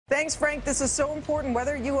Thanks, Frank. This is so important.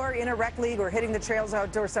 Whether you are in a rec league or hitting the trails,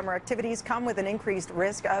 outdoor summer activities come with an increased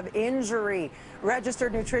risk of injury.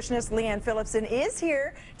 Registered nutritionist Lianne Phillipson is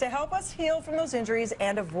here to help us heal from those injuries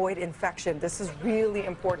and avoid infection. This is really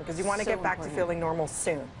important because you want to get back to feeling normal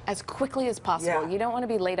soon. As quickly as possible. You don't want to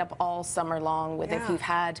be laid up all summer long with if you've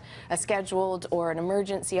had a scheduled or an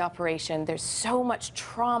emergency operation. There's so much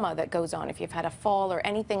trauma that goes on if you've had a fall or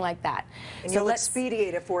anything like that. And so you'll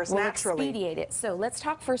expedite it for us naturally. Expedite it. So let's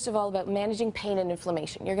talk first of all about managing pain and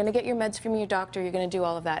inflammation. You're going to get your meds from your doctor. You're going to do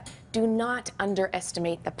all of that. Do not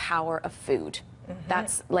underestimate the power of food.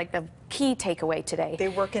 That's like the key takeaway today. They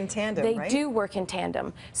work in tandem, right? They do work in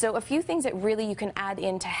tandem. So a few things that really you can add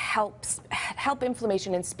in to help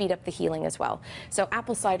inflammation and speed up the healing as well. So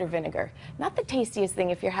apple cider vinegar, not the tastiest thing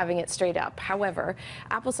if you're having it straight up. However,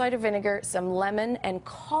 apple cider vinegar, some lemon and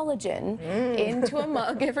collagen into a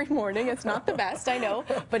mug every morning. It's not the best, I know,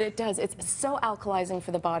 but it does. It's so alkalizing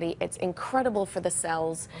for the body. It's incredible for the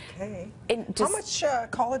cells. Okay. How much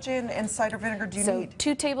collagen and cider vinegar do you need?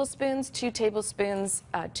 2 tablespoons, 2 tablespoons,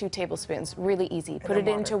 2 tablespoons. Really easy. Put it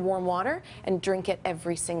into warm water and drink it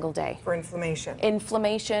every single day. For inflammation.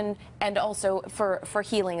 Inflammation and also for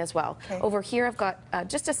healing as well. Okay. Over here I've got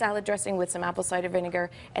just a salad dressing with some apple cider vinegar,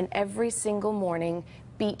 and every single morning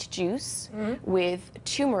beet juice with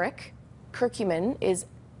turmeric. Curcumin is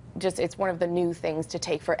it's one of the new things to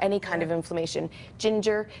take for any kind of inflammation.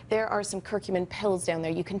 Ginger, there are some curcumin pills down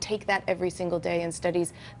there. You can take that every single day, and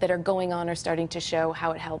studies that are going on are starting to show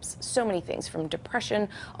how it helps so many things, from depression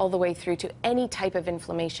all the way through to any type of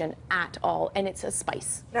inflammation at all, and it's a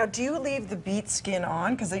spice. Now, do you leave the beet skin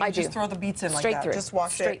on? Because you just throw the beets in like straight that. Through. Just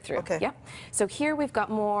wash straight it. Through. Okay. Yeah. So here we've got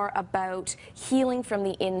more about healing from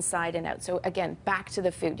the inside and out. So again, back to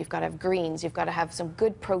the food. You've got to have greens. You've got to have some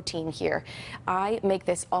good protein here. I make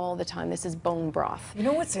this all the time. This is bone broth. You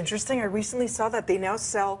know what's interesting? I recently saw that they now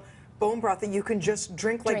sell bone broth that you can just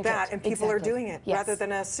drink like that, and people are doing it rather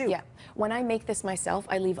than a soup. Yeah. When I make this myself,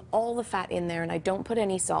 I leave all the fat in there and I don't put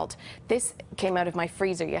any salt. This came out of my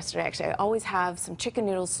freezer yesterday, actually. I always have some chicken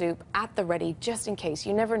noodle soup at the ready, just in case.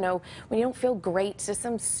 You never know. When you don't feel great, just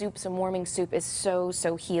some soup, some warming soup is so,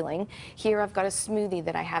 so healing. Here I've got a smoothie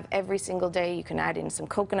that I have every single day. You can add in some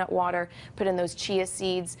coconut water, put in those chia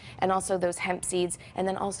seeds, and also those hemp seeds, and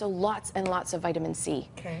then also lots and lots of vitamin C.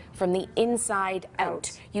 Okay. From the inside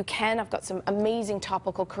out. You can, I've got some amazing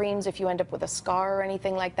topical creams if you end up with a scar or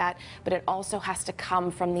anything like that, but it also has to come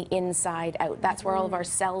from the inside out. That's where all of our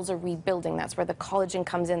cells are rebuilding. That's where the collagen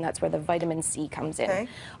comes in. That's where the vitamin C comes in. Okay.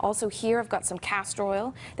 Also here I've got some castor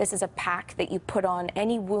oil. This is a pack that you put on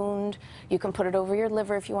any wound. You can put it over your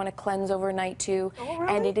liver if you want to cleanse overnight too. Oh,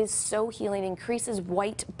 really? And it is so healing. It increases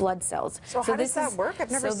white blood cells. So how does that work? I've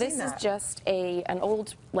never seen that. So this is just an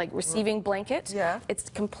old receiving blanket. Yeah. It's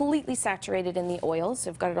completely saturated in the oil, so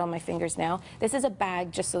I've got it on my fingers now. This is a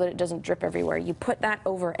bag just so that it doesn't drip everywhere. You put that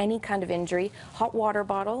over any kind of injury, hot water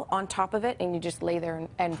bottle on top of it, and you just lay there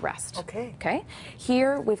and rest. Okay. Okay.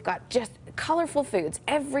 Here we've got just colorful foods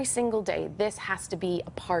every single day. This has to be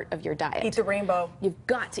a part of your diet. Eat the rainbow. You've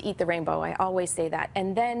got to eat the rainbow. I always say that.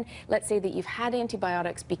 And then let's say that you've had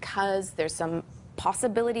antibiotics because there's some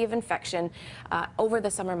possibility of infection. Over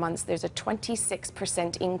the summer months, there's a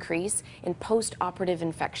 26% increase in post-operative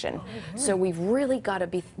infection. So we've really got to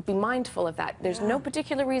be mindful of that. There's no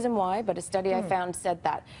particular reason why, but a study I found said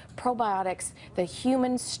that probiotics, the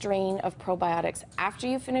human strain of probiotics, after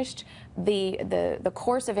you finished the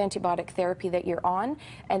course of antibiotic therapy that you're on,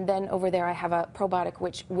 and then over there I have a probiotic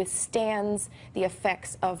which withstands the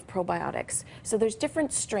effects of probiotics. So there's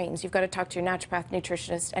different strains. You've got to talk to your naturopath,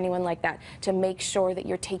 nutritionist, anyone like that, to make sure that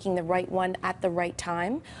you're taking the right one at the right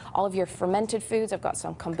time. All of your fermented foods, I've got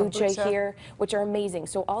some kombucha here, which are amazing.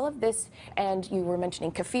 So all of this, and you were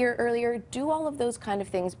mentioning kefir earlier, do all of those kind of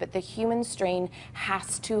things, but the human strain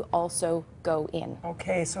has to also go in.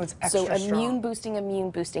 Okay, so it's extra strong. So immune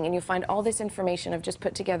boosting, and you'll find all this information. I've just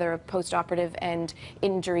put together a post-operative and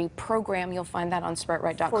injury program. You'll find that on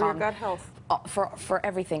sproutright.com. For your gut health. For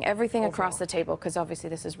everything across the table, because obviously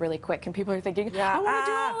this is really quick, and people are thinking, I want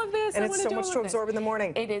to do all of this, and it's so much to absorb in the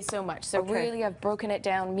morning. It is so much. So really I've broken it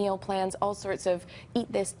down, meal plans, all sorts of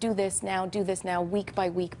eat this, do this now, week by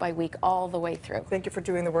week by week, all the way through. Thank you for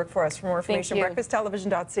doing the work for us. For more information,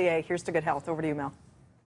 breakfasttelevision.ca. Here's to good health. Over to you, Mel.